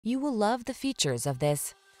You will love the features of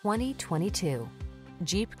this 2022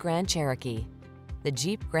 Jeep Grand Cherokee. The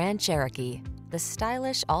Jeep Grand Cherokee, the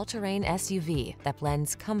stylish all-terrain SUV that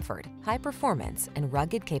blends comfort, high performance, and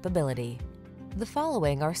rugged capability. The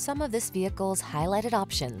following are some of this vehicle's highlighted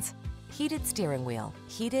options: heated steering wheel,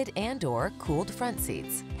 heated and/or cooled front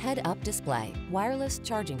seats, head-up display, wireless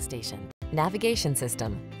charging station, navigation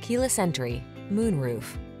system, keyless entry,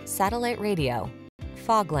 moonroof, satellite radio,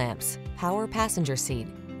 fog lamps, power passenger seat.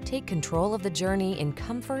 Take control of the journey in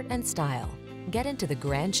comfort and style. Get into the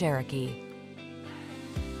Grand Cherokee.